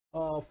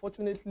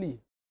fortunately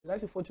did I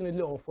say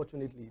fortunately or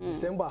unfortunately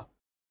December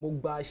mo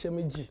gba iṣẹ́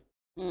méjì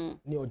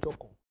ní ọjọ́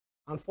kan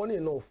and funny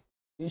enough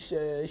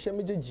iṣẹ́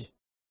méjèèjì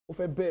ó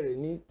fẹ́ bẹ̀rẹ̀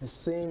ní the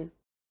same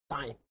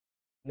time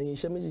ní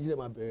iṣẹ́ méjèèjì lè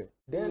máa bẹ̀rẹ̀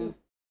then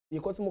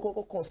nǹkan tí mo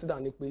kọ́kọ́ consider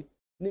ni pé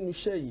nínú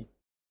iṣẹ́ yìí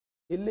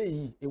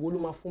eléyìí èwo ló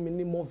máa fún mi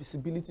ní more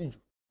visibility jù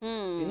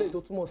eléyìí tó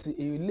túmọ̀ sí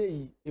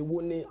eléyìí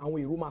èwo ni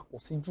àwọn èrò máa pọ̀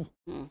sí jù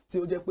tí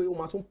ó jẹ́ pé ó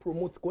máa tún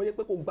promote kò yẹ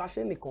pé kò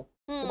gbaṣẹ́ nìkan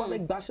tó bá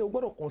fẹ́ gbaṣẹ́ o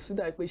gbọ́dọ̀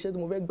consider pé iṣẹ́ tí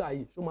mo fẹ́ gbà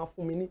yìí ṣó máa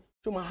fún mi ní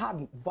ṣó máa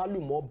add value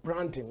mọ́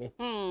brand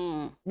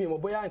mi mọ̀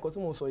bóyá nǹkan tí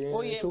mo sọ yẹn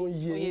ṣó ń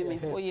yé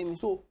mi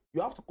so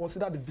you have to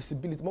consider the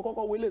visibility mo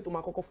kọ́kọ́ wo eléyìí tó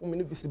máa kọ́kọ́ fún mi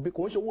ní visibility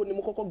kò ń ṣe owó ni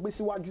mo kọ́kọ́ gbé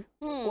síwájú.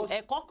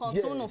 ẹ̀kọ́ kan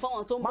túnú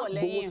fáwọn tó ń bọ̀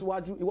lẹ́yìn má gbowó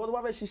síwájú ìwọ tó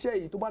bá fẹ́ ṣiṣẹ́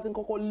yìí tó bá ti ń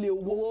kọ́kọ́ lé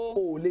owó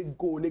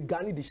ò lè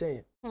ga nídìí iṣẹ́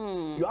yẹn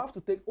you have to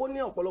take ó ní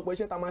ọ̀pọ̀lọpọ̀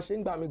iṣẹ́ tá a máa ṣe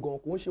ń gbà mí gan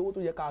kò ń ṣe owó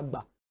tó yẹ ká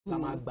gbà la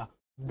máa gbà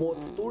but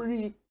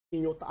torí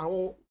èèyàn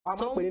àwọn a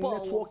máa pè ní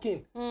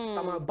networking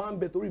tá máa bá ń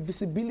bẹ torí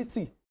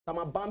visibility tá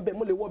máa bá ń bẹ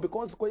mo lè wọ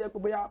because kó yẹ pé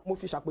bóyá mo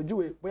fi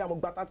ṣàpèjúwe bóyá mo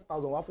gba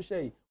 30,000 wá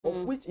fúnṣẹ́ yìí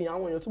of which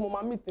àwọn èèyàn tí mo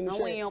máa meet nínú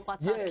iṣẹ́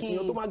yes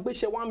èèyàn tó máa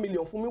gbéṣẹ́ 1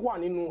 million fún mi wà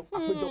nínú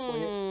àpéjọpọ̀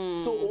yẹn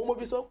so òun mo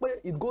fi sọ pé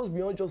it goes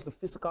beyond just the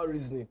physical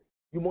reasoning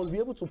you must be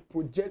able to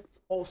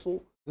project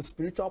also the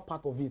spiritual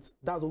part of it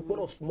that's a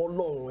gbọ́dọ̀ small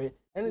lọ́rùn ẹ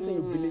anything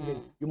you believe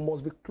in you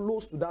must be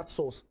close to that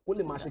source kó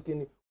lè máa ṣe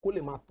kíni kó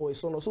lè máa tọ́ ẹ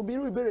sọ́nà so bí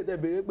irú ìbéèrè tẹ́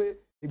béèrè pé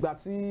ìgbà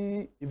tí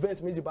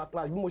event méjì bá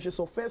clash bí mo ṣe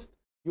sọ first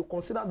you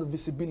consider the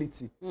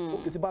visibility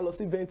okay tí bá lọ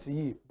sí event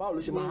yìí báwo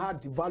ló ṣe máa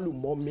add value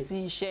mọ́ mi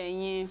sí iṣẹ́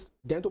yín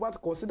then tó bá ti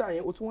consider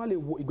yẹn o tún wá lè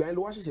wo ìgbà yẹn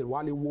ló wá ṣẹ̀ṣẹ̀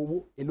wá lè wo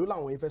owó èló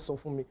làwọn yẹn fẹ́ sọ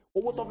fún mi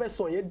owó tó fẹ́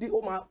sọ yẹn dí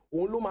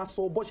òun ló máa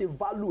sọ bó ṣe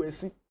value ẹ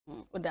sí.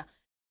 ó dáa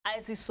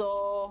àìsí sọ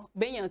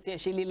béèyàn tiẹ̀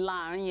ṣe lè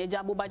láàrin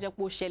ẹja bó bá jẹ́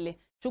pé ó ṣẹlẹ̀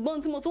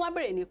ṣùgbọ́n tí mo tún wá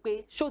bẹ̀rẹ̀ ni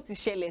pé ṣó ti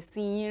ṣẹlẹ̀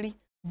sí yín rí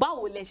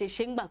báwo lẹ ṣe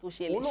ṣe ń gbà tó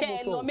ṣẹlẹ̀ ṣé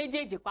ẹ lọ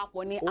méjèèjì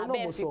papọ̀ ní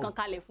abẹ́ fi kan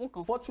kalẹ̀ fún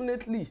kan.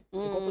 fortunately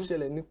nǹkan tó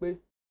ṣẹlẹ̀ ni pé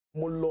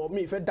mo lọ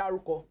mi ìfẹ́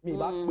dárúkọ mi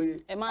ìbá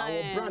pe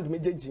àwọn brand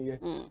méjèèjì yẹn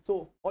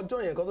so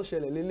ọjọ́ yẹn nǹkan tó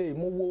ṣẹlẹ̀ lélẹ́yìí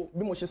mo wo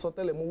bí mo ṣe sọ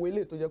tẹ́lẹ̀ mo wo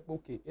eléyìí tó jẹ́ pé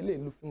òkè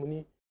eléyìí ló fún mi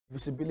ní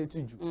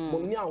visibility jù mo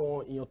ní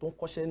àwọn èèyàn tó ń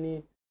kọ́ṣẹ́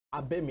ní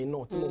abẹ́ mi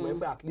náà tí mo mọ̀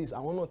pé at least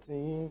àwọn náà ti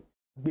ń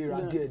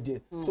gbéra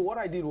díẹ̀díẹ̀ so what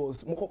I did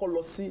was mo kọ́kọ́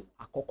lọ sí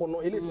àkọ́kọ́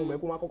náà eléyìí tí mo mọ̀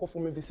pé mo máa kọ́kọ́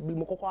fún mi visibility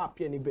mo kọ́kọ́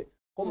appear níbẹ̀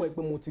kọ́ mọ̀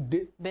pé mo ti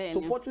dé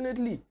so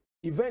fortunately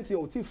event yẹn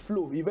ò tí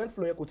flow event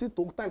flow yẹn kò tí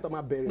tó time tá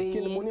máa bẹ̀rẹ̀ kí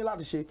ni mo ní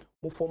láti ṣe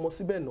mo fọmọ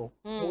síbẹ̀ náà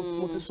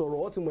mo ti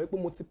sọ̀rọ̀ ọ́ ti mọ̀ pé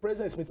mo ti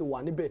presence mi ti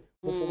wà níbẹ̀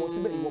mo fọmọ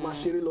síbẹ̀ ìwọ máa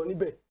ṣeré lọ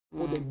níbẹ̀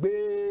mo dẹ̀ gbé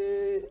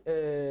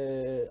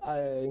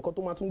nǹkan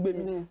tó máa tún gbé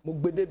mi mo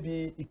gbé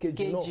débi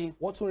ìkejì náà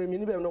wọ́n tún rí mi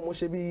níbẹ̀ náà mo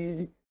ṣe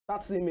bí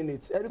 30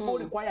 minutes ẹ̀rí pé ó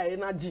require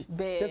energy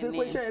ṣe ti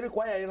pé iṣẹ́ yẹn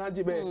require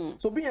energy bẹ́ẹ̀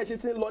so bí yẹn ṣe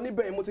ti ń lọ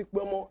níbẹ̀ mo ti pe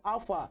ọmọ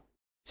alpha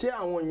ṣé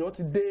àwọn èèyàn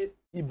ti dé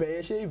ibẹ̀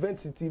yẹn ṣé event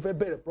ti fẹ́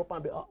bẹ̀rẹ̀ proper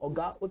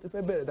ọ̀gá ó ti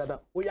fẹ́ bẹ̀rẹ̀ dáadáa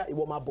ó yá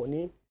ìwọ máa bọ̀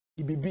ní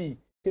ibi bíi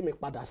kémi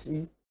padà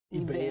sí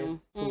ibẹ̀ yẹn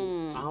so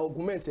àwọn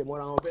augment ẹ̀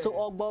mọ́ra wọn bẹ́ẹ̀. so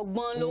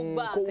ọgbọgbọ́n ló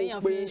gbà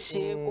téèyàn fi ń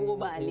ṣe kówó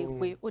bá lè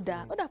pé ó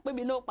dà pé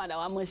mi náà padà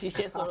wá mọ́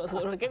ṣiṣẹ́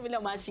sọ̀rọ̀sọ̀rọ̀ kébì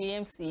náà máa ṣe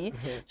MC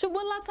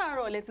ṣùgbọ́n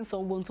látàárọ̀ lẹ ti sọ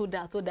gbogbo ohun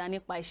tó dáa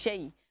nípa iṣẹ́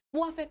yìí mo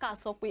wá fẹ́ ká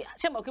sọ pé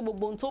ṣé mọ̀ pé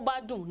gbogbo ohun tó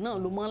bá dùn náà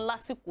ló mọ́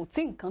lásìkò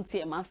tí nǹkan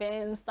tiẹ̀ máa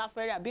fẹ́ ń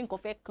sáfẹ́rẹ́ àbí nǹkan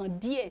fẹ́ kan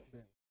díẹ̀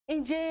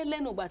ǹjẹ́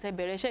lẹ́nu ìgbà tẹ́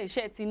bẹ̀rẹ̀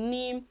iṣẹ́ ti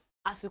ní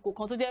àsìkò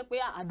kan tó jẹ́ pé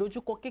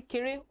àdójúkọ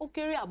kékeré ó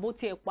kéré àbó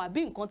tiẹ̀ pọ̀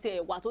àbí nǹkan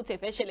tiẹ̀ wà tó tiẹ̀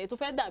fẹ́ ṣẹlẹ̀ tó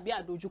fẹ́ dàbí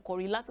àdójúkọ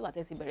rí láti wà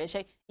tẹ́ ti bẹ̀rẹ̀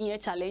iṣẹ́ ìyẹn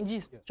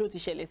challenges tó ti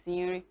ṣẹlẹ̀ sí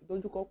yín rí.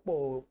 ìdojúkọ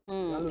pọ̀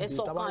ẹ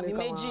sọ kan àbí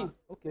méjì.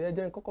 ok ẹ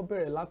jẹ́ n kọ́kọ́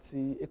bẹ̀rẹ̀ láti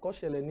ẹ̀kọ́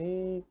ṣẹlẹ̀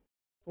ní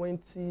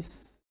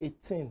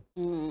 2018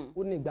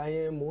 ó ní ìgbà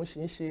yẹn mò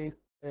ń ṣe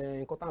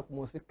nǹkan tá à ń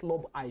mọ̀ sí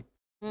club hype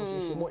mo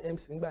ṣe mọ́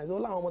MC nígbà yẹn so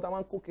láwọn ọmọ tá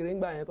máa ń kó kiri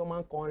nígbà yẹn tó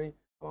máa ń kọrin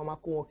a máa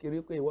kó wọn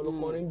kiri pé ìwọ ló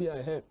kọrin bí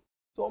ẹ̀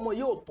so ọmọ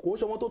yìí kò ń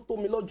ṣe ọmọ tó tó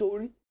mi lọ́jọ́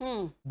orí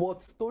but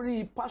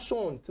torí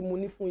passion tí mo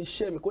ní fún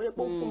iṣẹ́ mi kò yẹ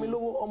pé ó fún mi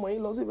lówó ọmọ yìí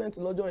lọ sí event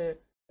lọ́jọ́ yẹn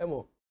ẹ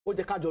mọ̀ ó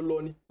jẹ́ kájọ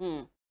lọ ni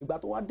ìgbà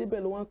tó wá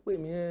débẹ̀ ló wá ń pè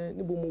mí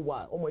níbo mo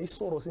wà ọmọ yìí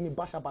sọ̀rọ̀ sí mi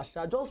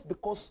báṣabàṣa just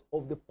because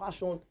of the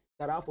passion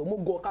that I have for mo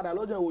gọ ọ̀kadà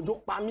lọ́jọ́ yẹn òjò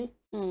pa mí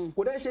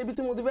kò dẹ́ ṣe ibi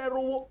tí mo ti fẹ́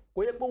rówó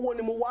kò yẹ pé owó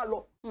ni mo wá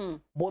lọ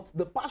but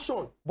the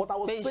passion but I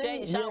was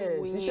paying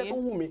iṣẹ́ tó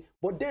wù mí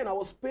but then I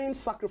was paying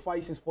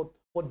sacrifices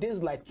for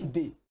days like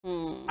today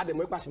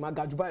àdèmọ́ ìpàṣẹ máa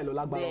ga jù báyìí lọ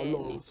lágbára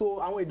Ọlọ́run so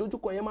àwọn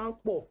ìdojúkọ yẹn máa ń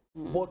pọ̀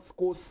but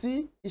kò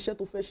sí iṣẹ́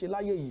tó fẹ́ ṣe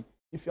láyé yìí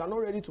if you are not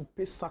ready to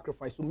pay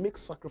sacrifice to make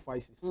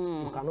sacrifices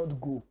you cannot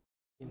grow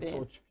in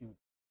such field.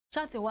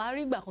 ṣàtẹ̀wá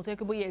rí ìgbà kan tó yẹ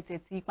kí bóyá ẹ̀ tẹ̀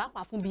ti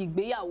pàápàá fún bí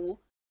ìgbéyàwó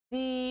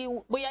tí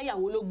bóyá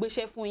ìyàwó ló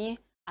gbéṣẹ́ fún yín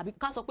àbí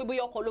ká sọ pé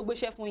bóyá ọkọ ló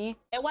gbéṣẹ́ fún yín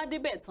ẹ wá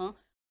débẹ̀ tán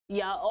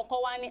ìyá ọkọ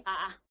wa ní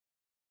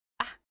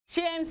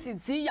ṣé MC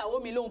tí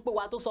ìyàwó mi ló ń pè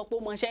wá tó sọ pé ó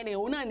mọṣẹ́ ni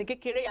òun náà ní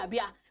kékeré àbí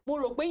mo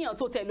rò pé èèyàn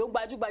tó tẹ̀ ló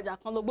gbajúgbajà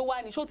kan ló gbé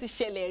wá ní ṣó ti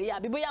ṣẹlẹ̀ rí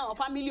àbí bóyá àwọn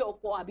fámílì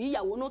ọkọ àbí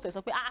ìyàwó náà tẹ̀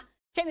sọ pé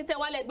ṣé ni tẹ́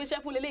wá lẹ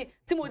gbéṣẹ́ fún lélẹ̀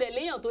tí mo dẹ̀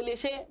léèyàn tó lè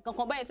ṣe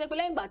kankan báyìí tẹ́ pé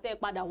lẹ́yìn ìgbà tẹ́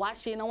padà wá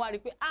ṣe náà wá rí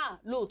pé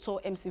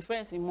lóòótọ́ MC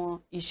Fresh mọ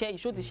iṣẹ́ yìí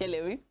ṣó ti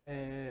ṣẹlẹ̀ rí.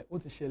 Ó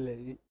ti ṣẹlẹ̀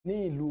rí ní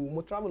ìlú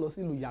mo travel lọ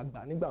sí ìlú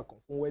Yàgbà nígbà kan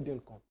fún wedding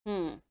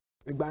kan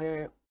ìgbà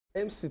yẹn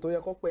MC tó yẹ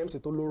kó pé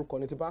MC tó lórúkọ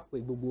ni ti bá pè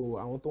gbogbo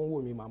àwọn tó ń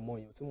wò mí máa mọ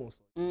èèyàn tí mò ń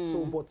sọ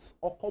so but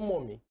ọkọ mọ̀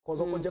mí cause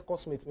ọkọ jẹ́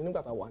cosmate mi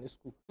nígbà tá a wà ní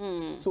school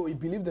so he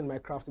believed in my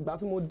craft ìgbà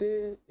tí mo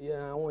dé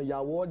àwọn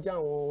ìyàwó ọjà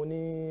àwọn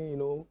oní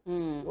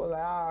wọ́n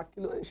like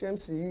kí ló ṣe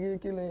MC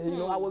kí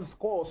ló I was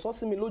called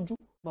sọ́sí mi lójú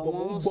bọ̀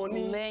mo ń gbọ́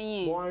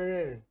ní mo wá ń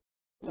rẹ́rìn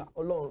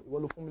Ọlọ́run ìwọ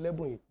ló fún mi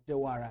lẹ́bùn yìí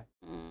jẹ́wọ́ ara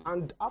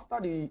and after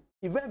the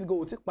event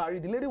go ti parí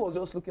the lady was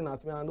just looking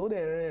at me and ó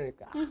dẹ̀ rẹ́rìn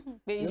ká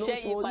pé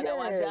iṣẹ́ yìí padà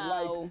wá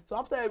dá o so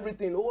after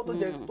everything owó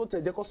tó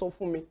tẹ̀ jẹ́ kó sọ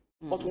fún mi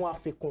ó tún wá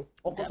fi kún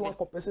ọkọ tún wá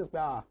compensate pé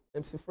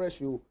MC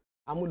Fresh o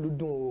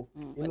amúlùdùn o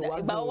inú wa dùn o.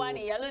 ìgbà wo wá ní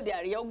ìyálòde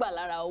àríyá gbà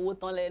lára owó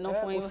tán lẹ́nu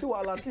fún yín. kò sí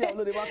wàhálà tí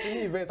ìyálòde bá ti ní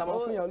event a máa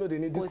fún ìyálòde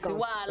ní discount. kò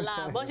sí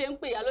wàhálà bó ṣe ń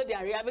pè ìyálòde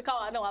àríyá bí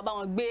káwa náà wá bá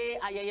wọn gbé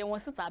ayẹyẹ wọn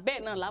síta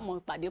bẹ́ẹ̀ náà lámọ̀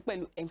pàdé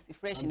pẹ̀lú MC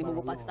Fresh ní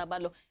gbogbo pátí tá a bá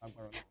lọ.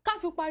 ká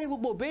fi parí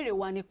gbogbo ìbéèrè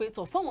wa ni pé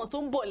tọ̀ fọ́wọ́n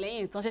tó ń bọ̀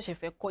lẹ́yìn tán ṣẹ̀ṣẹ̀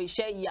fẹ́ kọ́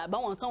iṣẹ́ yìí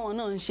àbáwọn táwọn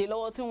náà ń ṣe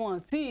lọ́wọ́ tí wọ́n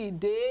tí ì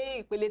dé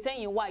ìpele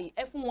tẹ́yìn wá yìí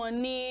ẹ fún wọn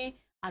ní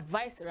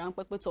advice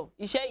ráńpẹ́ pé tọ̀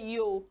iṣẹ́ yìí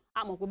o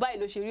a mọ̀ pé báyìí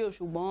ló ṣe rí o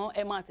ṣùgbọ́n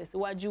ẹ máa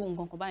tẹ̀síwájú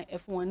nǹkan kan báyìí ẹ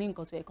fún wọn ní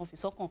nǹkan tó yẹ kán fi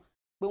sọ́kàn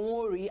pé wọ́n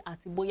ò rí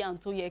àti bóyá n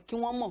tó yẹ kí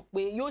wọ́n mọ̀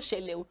pé yóò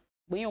ṣẹlẹ̀ o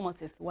pé yóò mọ̀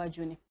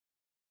tẹ̀síwájú ni.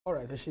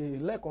 alright ẹ ṣe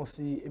lẹ́ẹ̀kan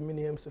sí èmi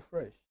ni MC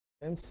Fresh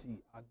MC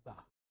àgbà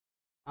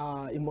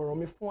ìmọ̀ràn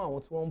mi fún àwọn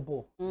tí wọ́n ń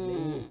bọ̀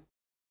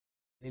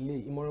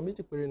lẹ́yìn ìmọ̀ràn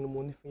méjì péré ni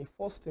mo ní fún yín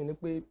first thing ni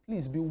pé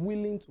please be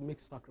willing to make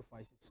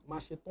sacrifices máa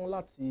ṣe tán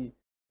láti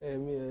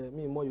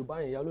mi ìmọ̀ Yorùbá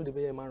yẹn ìyálóde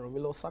bẹ́ẹ̀ máa ràn mí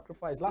lọ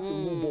sacrifice láti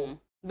move on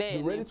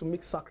be ready to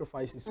make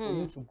sacrifices for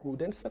you to grow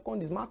then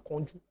second is má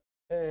kánjú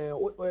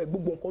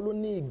gbogbo nǹkan ló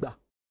ní ìgbà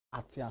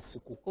àti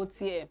àsìkò. Kò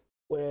tiẹ̀.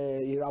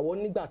 Ìràwọ̀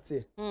nígbà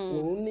tiẹ̀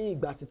òòrùn ní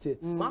ìgbà tiẹ̀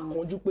má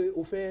kánjú pé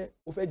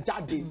o fẹ́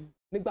jáde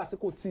nígbà tí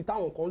kò tí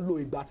táwọn kan lo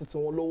ìgbà titi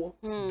wọn lọ́wọ́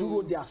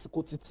dúró de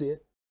àsìkò titi ẹ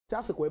tí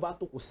àsìkò ẹ bá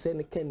tó kò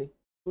sẹ́nikẹ́ni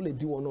tó lè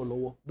dí wọn náà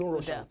lọ́wọ́ don't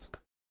rush out.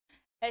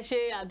 ẹ ṣe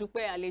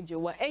àdúpẹ́ àlejò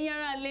wa ẹ̀yin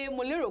ará lé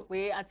mo lérò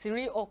pé a ti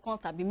rí ọ̀kan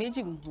tàbí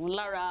méjì mú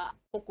lára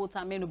kókó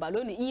tá mẹ́nubà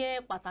lónìí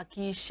ìyẹn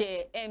pàtàkì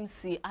iṣẹ́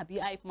MC àbí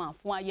hype man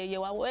fún ayẹyẹ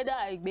wa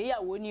wẹ́dà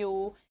ìgbéyàwó ni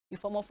o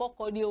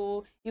ìfọmọfọ́kọ ni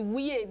o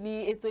ìwúyè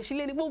ni ètò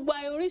ìṣílẹ̀ ní gbogbo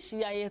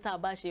oríṣìí ayẹyẹ tá a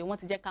bá ṣe wọ́n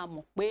ti jẹ́ ká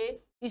mọ̀ pé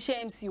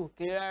iṣẹ́ MC ò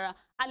kéré rárá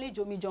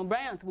àlejò mi John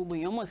Brian tí gbogbo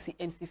èèyàn mọ̀ sí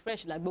MC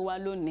Fresh la gbé wá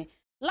lónìí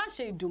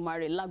láṣẹ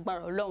Ìdùmarè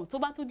lágbára Ọlọ́run tó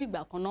bá tún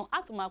dìgbà kan náà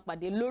á tún máa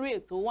pàdé lórí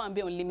ètò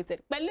OWAMBE Unlimited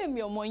pẹ̀lú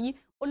èmi ọmọ yín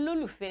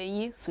olólùfẹ́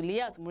yín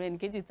Suliyat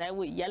Morenikeji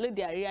Taiwo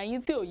ìyálóde àríyá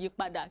yín tí ò yí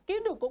padà kí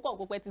dùn kó pọ̀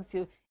kó pẹ́ títí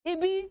o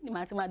ibi ni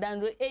màá ti máa dá ń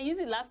dúró èyí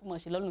sì láfimọ̀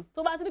ṣe lọ́nà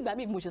tó bá tún dìgbà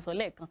míì mo ṣe sọ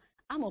lẹ́ẹ̀kan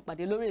a máa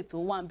pàdé lórí ètò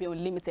OWAMBE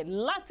Unlimited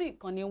láti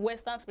ìkànnì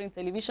Western Spring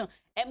Television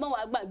ẹ má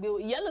wá gbàgbé o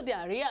ìyálóde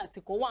àríyá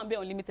àti kò OWAMBE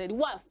Unlimited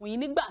wà fún yín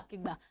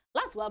nígbàkigbà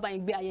láti wá bá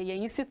yín gbé ayẹyẹ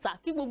yín síta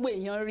kí gbogbo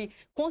èèyàn rí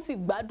kó sì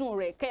gbádùn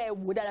rẹ̀ kẹ́ ẹ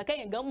wò dáadáa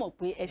kẹ́yìn gan mọ̀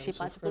pé ẹ ṣe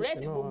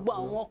pàtìkọrẹ́tì gbogbo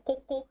àwọn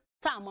kókó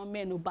tá a mọ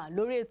mẹ́nu bà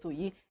lórí ètò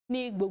yìí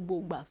ní gbogbo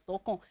ìgbà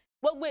sọ́kàn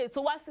gbogbo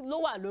ètò wá sí ló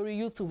wà lórí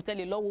YouTube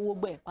tẹ́lẹ̀ lọ́wọ́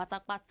gbogbo ẹ̀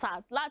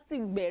pátápátá láti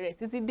ìbẹ̀rẹ̀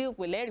títí dé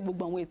ìpìlẹ̀ rí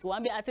gbogbo àwọn ètò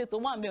OWAMBE àti ètò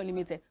OWAMBE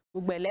Unlimited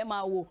gbogbo ẹ̀ lẹ́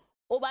máa wò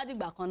ó bá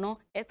dìgbà kan náà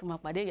ẹ tún máa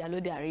pàdé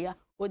ìyálóde àríyá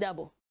ó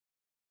dàbọ̀.